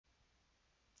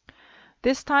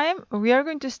This time, we are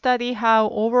going to study how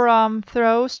overarm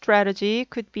throw strategy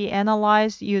could be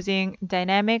analyzed using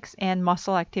dynamics and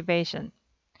muscle activation.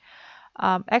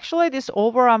 Actually, this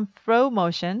overarm throw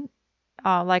motion,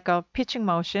 like a pitching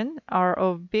motion, are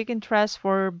of big interest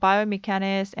for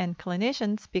biomechanics and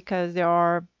clinicians because there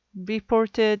are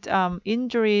reported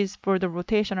injuries for the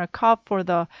rotational cuff for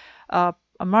the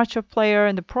amateur player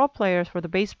and the pro players for the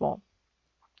baseball.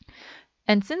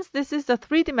 And since this is a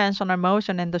three-dimensional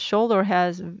motion and the shoulder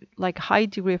has like high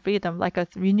degree of freedom, like a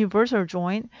universal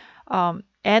joint,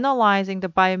 analyzing the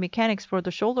biomechanics for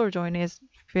the shoulder joint is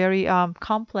very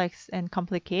complex and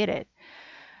complicated.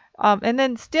 And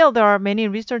then still there are many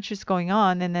researches going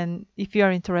on. And then if you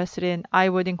are interested in, I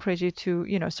would encourage you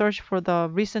to, search for the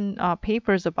recent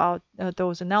papers about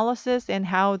those analysis and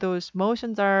how those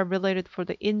motions are related for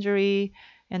the injury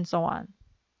and so on.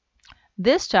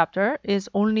 This chapter is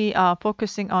only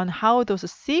focusing on how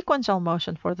those sequential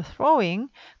motion for the throwing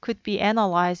could be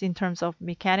analyzed in terms of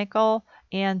mechanical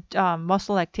and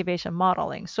muscle activation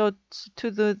modeling. So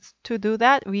to do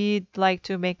that, we'd like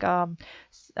to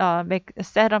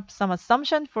set up some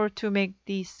assumption to make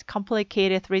these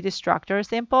complicated 3D structures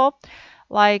simple,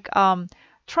 like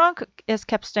trunk is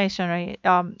kept stationary.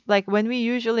 Like when we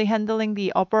usually handling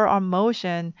the upper arm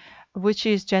motion, which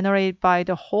is generated by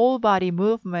the whole body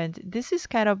movement. This is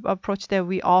kind of approach that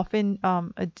we often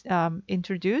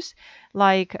introduce.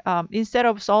 Like instead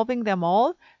of solving them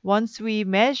all, once we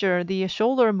measure the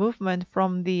shoulder movement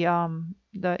from the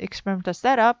experimental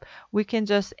setup, we can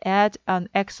just add an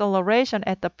acceleration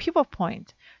at the pivot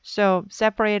point. So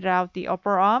separate out the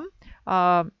upper arm.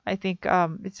 I think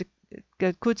it's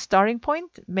a good starting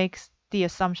point. Makes the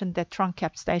assumption that trunk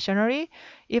kept stationary.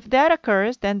 If that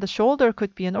occurs, then the shoulder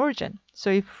could be an origin. So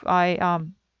if I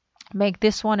make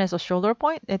this one as a shoulder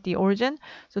point at the origin,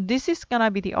 so this is gonna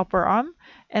be the upper arm.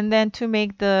 And then to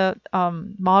make the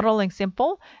modeling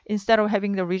simple, instead of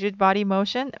having the rigid body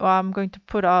motion, I'm going to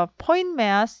put a point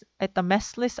mass at the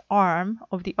massless arm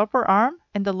of the upper arm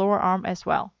and the lower arm as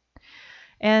well.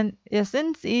 And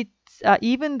since it's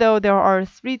even though there are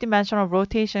three-dimensional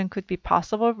rotation could be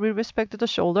possible with respect to the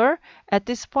shoulder, at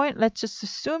this point, let's just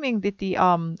assuming that the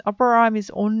upper arm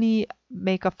is only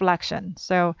make a flexion.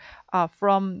 So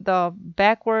from the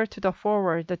backward to the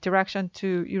forward, the direction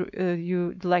to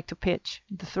you'd like to pitch,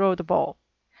 to throw the ball.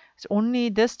 So only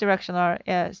this direction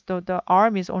as though the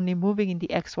arm is only moving in the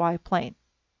XY plane.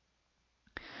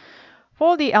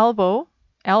 For the elbow,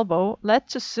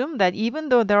 let's assume that even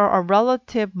though there are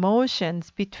relative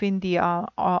motions between the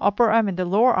upper arm and the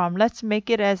lower arm, let's make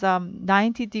it as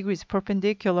 90 degrees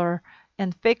perpendicular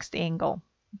and fixed angle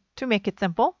to make it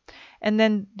simple. And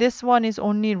then this one is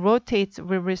only rotates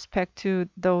with respect to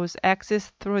those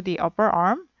axes through the upper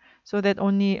arm, so that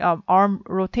only arm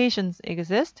rotations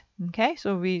exist. Okay,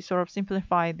 so we sort of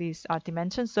simplify these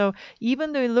dimensions. So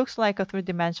even though it looks like a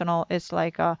three-dimensional, it's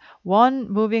like one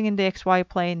moving in the XY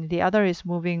plane, the other is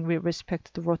moving with respect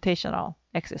to the rotational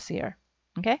axis here.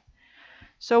 Okay,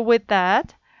 so with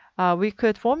that, we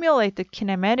could formulate the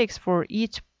kinematics for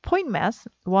each point mass,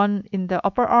 one in the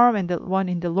upper arm and the one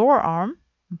in the lower arm.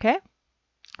 Okay.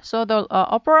 So the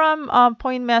upper arm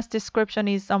point mass description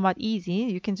is somewhat easy.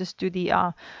 You can just do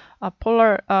the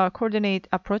polar coordinate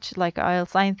approach like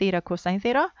sine theta, cosine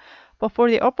theta. But for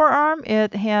the upper arm,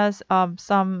 it has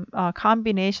some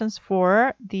combinations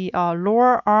for the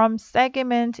lower arm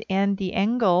segment and the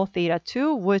angle theta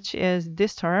 2, which is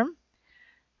this term.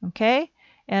 Okay,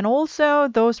 and also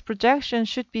those projections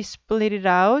should be split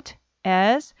out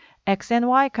as X and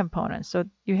Y components. So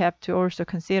you have to also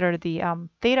consider the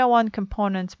theta 1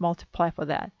 components, multiply for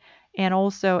that. And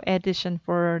also addition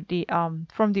for the,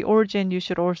 from the origin, you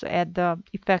should also add the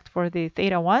effect for the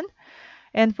theta 1.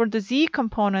 And for the Z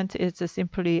component, it's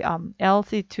simply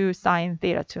LC2 sine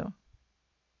theta 2.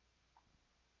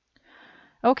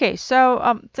 Okay,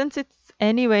 so since it's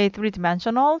anyway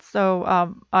three-dimensional,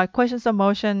 so equations of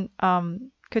motion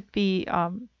could be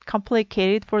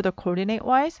complicated for the coordinate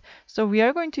wise. So we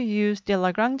are going to use the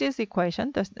Lagrange's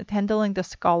equation, handling the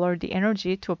scalar, the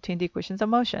energy, to obtain the equations of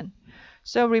motion.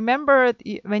 So remember,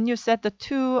 when you set the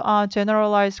two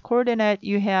generalized coordinate,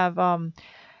 you have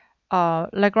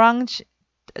Lagrange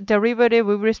derivative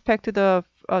with respect to the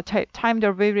time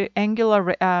derivative, angular,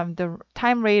 the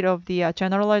time rate of the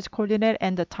generalized coordinate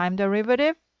and the time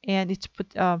derivative, and its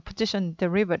position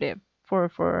derivative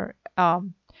for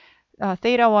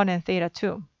theta 1 and theta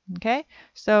 2. Okay,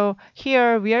 so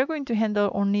here we are going to handle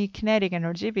only kinetic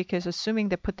energy because assuming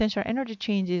the potential energy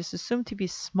change is assumed to be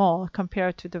small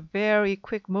compared to the very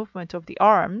quick movement of the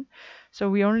arm. So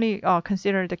we only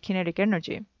consider the kinetic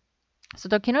energy. So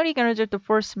the kinetic energy of the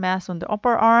first mass on the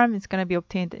upper arm is going to be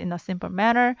obtained in a simple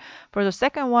manner. For the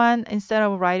second one, instead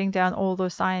of writing down all the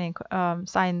sine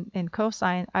and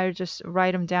cosine, I'll just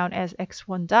write them down as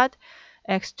x1 dot,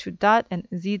 x2 dot, and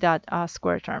z dot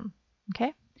square term.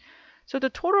 Okay. So the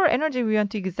total energy we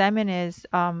want to examine is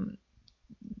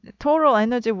total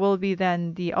energy will be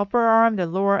then the upper arm, the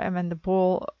lower arm, and the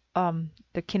ball,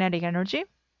 the kinetic energy.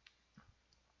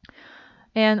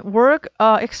 And work,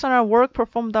 external work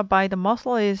performed by the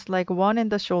muscle is like 1 in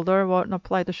the shoulder, 1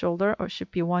 apply the shoulder, or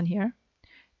should be 1 here,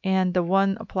 and the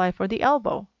 1 apply for the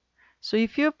elbow. So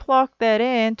if you plug that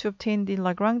in to obtain the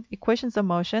Lagrange equations of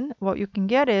motion, what you can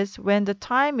get is when the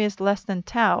time is less than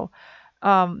tau,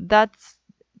 that's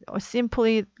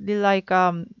simply like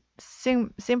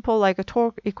simple like a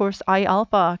torque equals I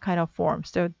alpha kind of form.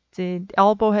 So the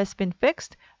elbow has been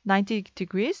fixed 90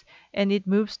 degrees and it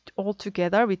moves all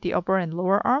together with the upper and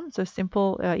lower arm. So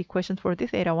simple equation for the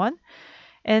theta 1.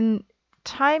 And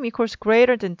time equals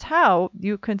greater than tau,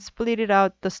 you can split it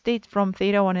out the state from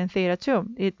theta 1 and theta 2.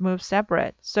 It moves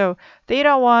separate. So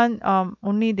theta 1,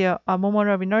 only the moment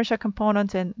of inertia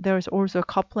component, and there's also a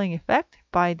coupling effect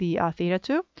by the theta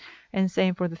 2, and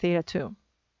same for the theta 2.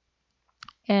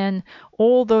 And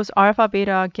all those alpha,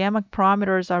 beta, gamma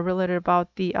parameters are related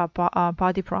about the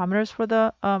body parameters for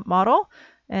the model.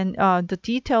 And the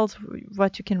details,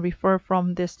 what you can refer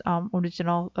from this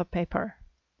original paper.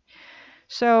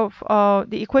 So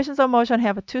the equations of motion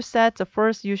have two sets. The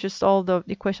first, you should solve the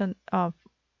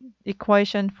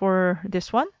equation for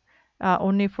this one,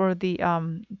 only for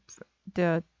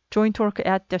the joint torque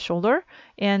at the shoulder.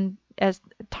 And as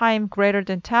time greater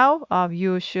than tau,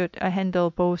 you should handle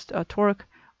both torque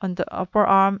on the upper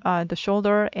arm, the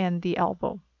shoulder, and the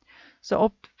elbow.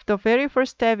 So the very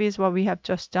first step is what we have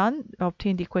just done,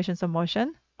 obtain the equations of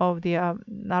motion of the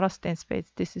Narrowstein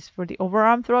space. This is for the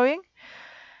overarm throwing.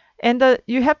 And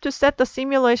you have to set the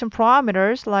simulation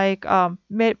parameters like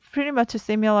pretty much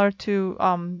similar to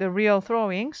the real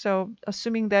throwing. So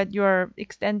assuming that you're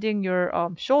extending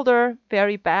your shoulder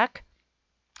very back,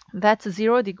 that's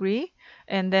 0 degree.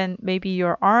 And then maybe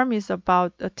your arm is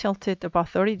about tilted about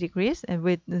 30 degrees and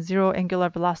with 0 angular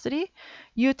velocity.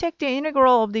 You take the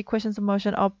integral of the equations of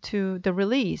motion up to the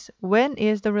release. When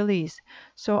is the release?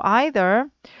 So either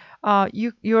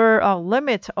your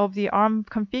limit of the arm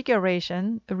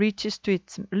configuration reaches to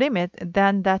its limit,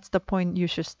 then that's the point you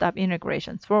should stop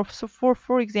integration. So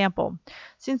for example,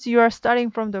 since you are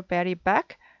starting from the very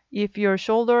back, if your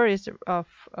shoulder is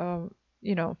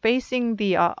facing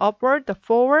the upward, the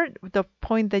forward, the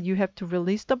point that you have to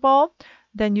release the ball,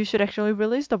 then you should actually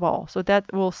release the ball. So that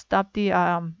will stop the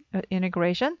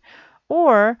integration.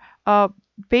 Or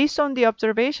based on the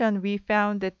observation, we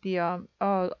found that the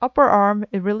upper arm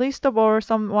released the ball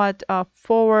somewhat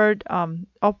forward,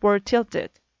 upward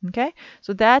tilted. Okay,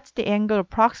 so that's the angle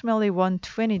approximately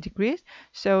 120 degrees.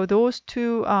 So those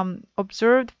two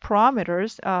observed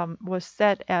parameters was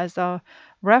set as a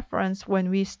reference when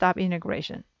we stop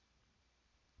integration.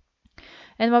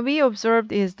 And what we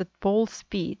observed is the ball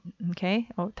speed. Okay,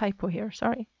 oh, typo here,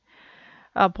 sorry.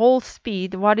 Ball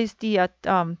speed, what is the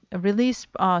release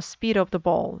speed of the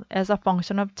ball as a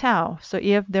function of tau. So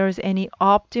if there is any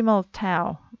optimal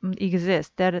tau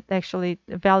exists, that actually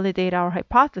validate our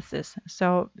hypothesis.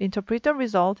 So interpret the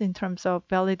result in terms of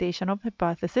validation of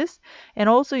hypothesis. And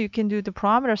also you can do the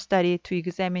parameter study to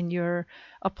examine your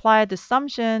applied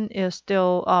assumption is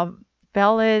still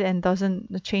valid and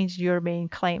doesn't change your main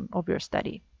claim of your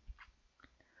study.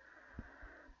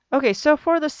 Okay, so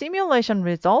for the simulation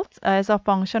results as a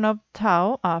function of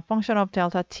tau, function of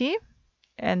delta t,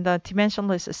 and the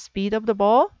dimensionless speed of the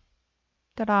ball,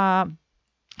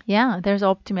 yeah, there's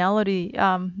optimality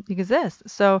exists.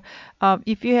 So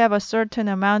if you have a certain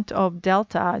amount of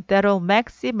delta, that'll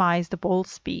maximize the ball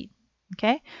speed.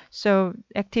 Okay, so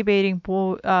activating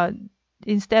both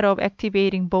instead of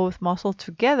activating both muscles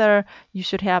together, you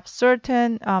should have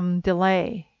certain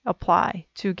delay apply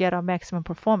to get a maximum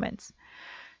performance.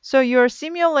 So your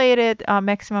simulated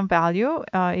maximum value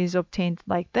is obtained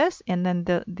like this, and then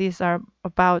these are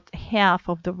about half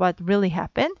of what really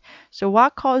happened. So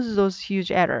what causes those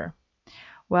huge error?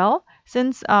 Well,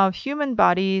 since human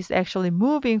body is actually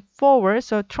moving forward,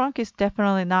 so trunk is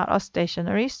definitely not a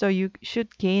stationary, so you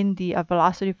should gain the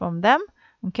velocity from them.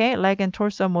 Okay, leg and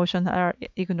torso motion are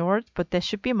ignored, but that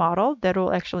should be modeled. That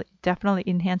will actually definitely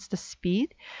enhance the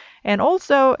speed. And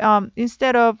also,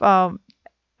 instead of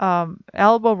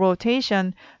elbow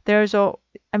rotation, those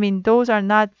are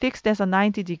not fixed as a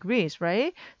 90 degrees,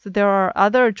 right? So there are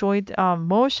other joint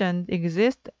motion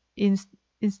exist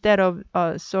instead of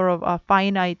sort of a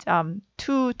finite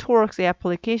two torques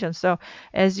application. So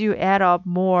as you add up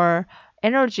more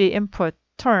energy input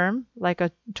term, like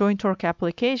a joint torque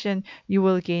application, you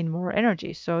will gain more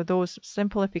energy. So those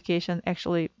simplification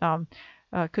actually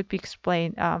could be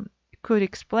explained. Could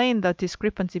explain the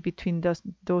discrepancy between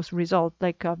those results,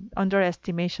 like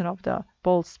underestimation of the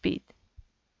ball speed.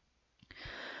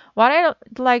 What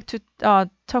I'd like to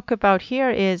talk about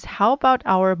here is how about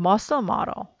our muscle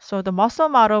model? So the muscle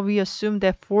model, we assume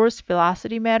that force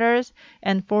velocity matters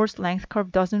and force length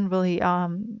curve doesn't really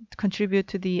contribute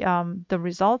to the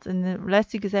results. And then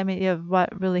let's examine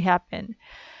what really happened.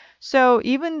 So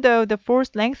even though the force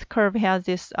length curve has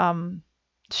this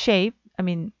shape, I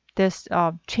mean, this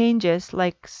changes,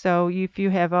 like, so if you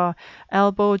have a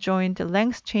elbow joint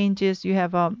length changes, you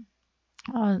have a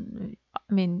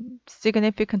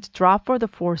significant drop for the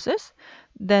forces,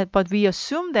 but we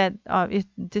assume that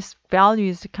this value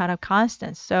is kind of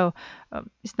constant. So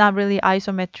it's not really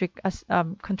isometric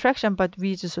contraction, but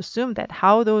we just assume that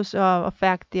how those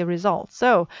affect the results.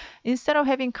 So instead of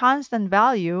having constant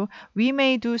value, we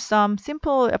may do some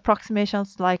simple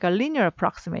approximations like a linear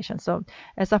approximation. So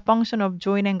as a function of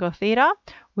joint angle theta,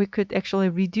 we could actually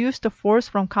reduce the force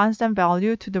from constant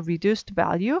value to the reduced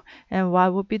value. And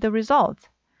what would be the result?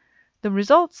 The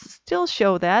results still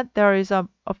show that there is, of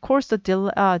course, the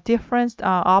difference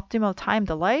optimal time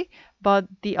delay, but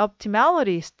the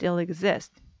optimality still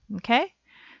exists. Okay,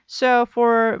 so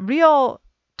for real,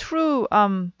 true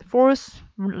force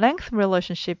length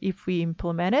relationship, if we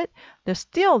implement it, there's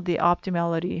still the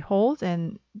optimality holds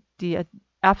and the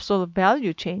absolute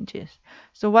value changes.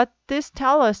 So what this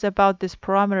tells us about this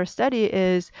parameter study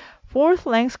is force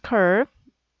length curve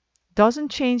doesn't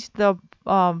change the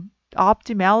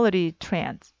optimality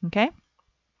trends. Okay,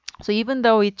 so even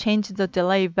though it changed the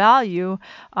delay value,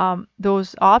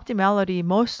 those optimality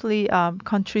mostly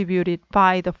contributed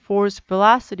by the force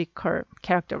velocity curve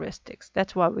characteristics.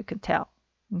 That's what we can tell.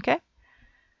 Okay,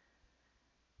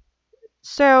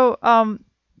 so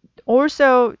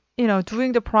also,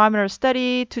 doing the parameter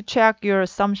study to check your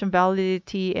assumption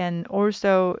validity, and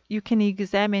also you can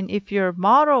examine if your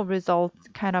model results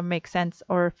kind of make sense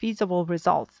or feasible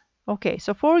results. Okay,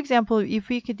 so for example, if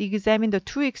we could examine the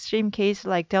two extreme cases,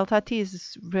 like delta t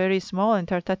is very small and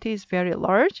delta t is very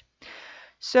large.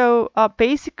 So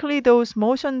basically those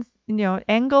motions,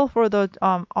 angle for the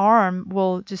arm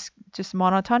will just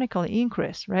monotonically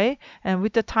increase, right? And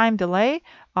with the time delay,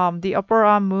 the upper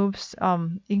arm moves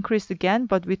increase again,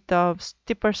 but with the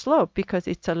steeper slope because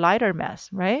it's a lighter mass,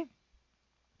 right?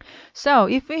 So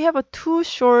if we have a too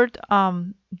short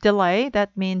delay,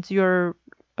 that means your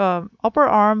upper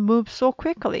arm moves so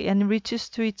quickly and reaches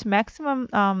to its maximum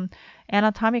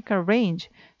anatomical range.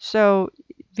 So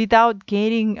without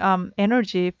gaining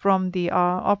energy from the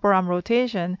upper arm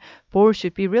rotation, ball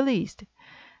should be released.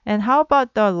 And how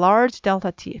about the large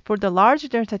delta t? For the large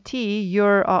delta t,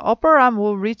 your upper arm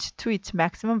will reach to its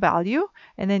maximum value,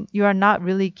 and then you are not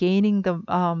really gaining the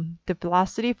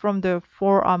velocity from the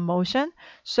forearm motion.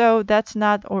 So that's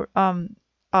not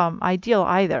ideal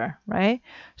either, right?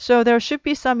 So there should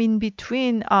be some in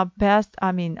between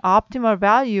optimal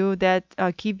value that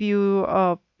give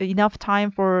you enough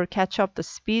time for catch up the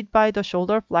speed by the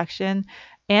shoulder flexion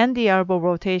and the elbow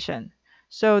rotation.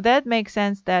 So that makes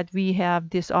sense that we have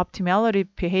this optimality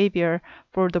behavior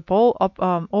for the ball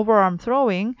overarm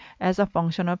throwing as a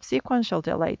function of sequential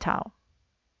delay tau.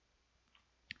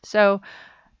 So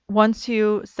once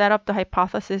you set up the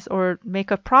hypothesis or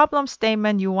make a problem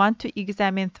statement you want to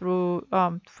examine through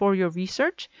for your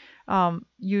research,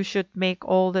 you should make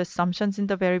all the assumptions in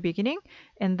the very beginning,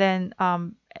 and then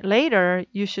later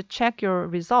you should check your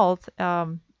results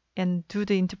and do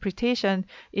the interpretation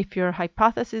if your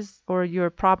hypothesis or your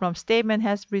problem statement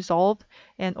has resolved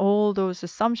and all those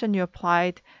assumptions you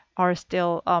applied are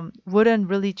still wouldn't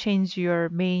really change your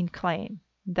main claim.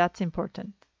 That's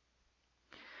important.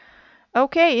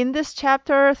 Okay, in this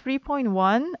chapter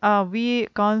 3.1,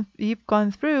 we've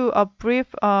gone through a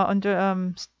brief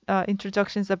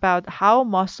introductions about how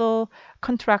muscle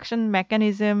contraction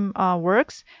mechanism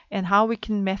works and how we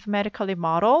can mathematically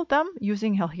model them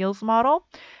using Hill's model,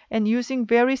 and using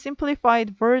very simplified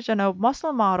version of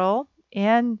muscle model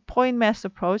and point mass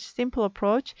approach, simple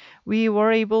approach, we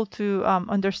were able to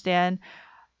understand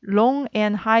long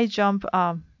and high jump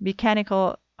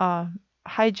mechanical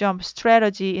high jump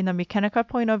strategy in a mechanical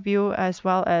point of view, as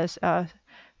well as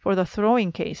for the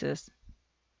throwing cases.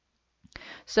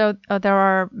 So there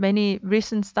are many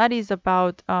recent studies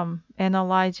about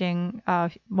analyzing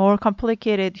more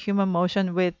complicated human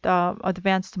motion with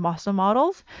advanced muscle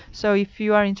models. So if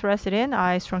you are interested in,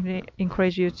 I strongly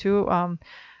encourage you to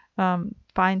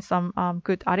find some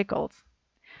good articles.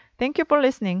 Thank you for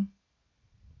listening.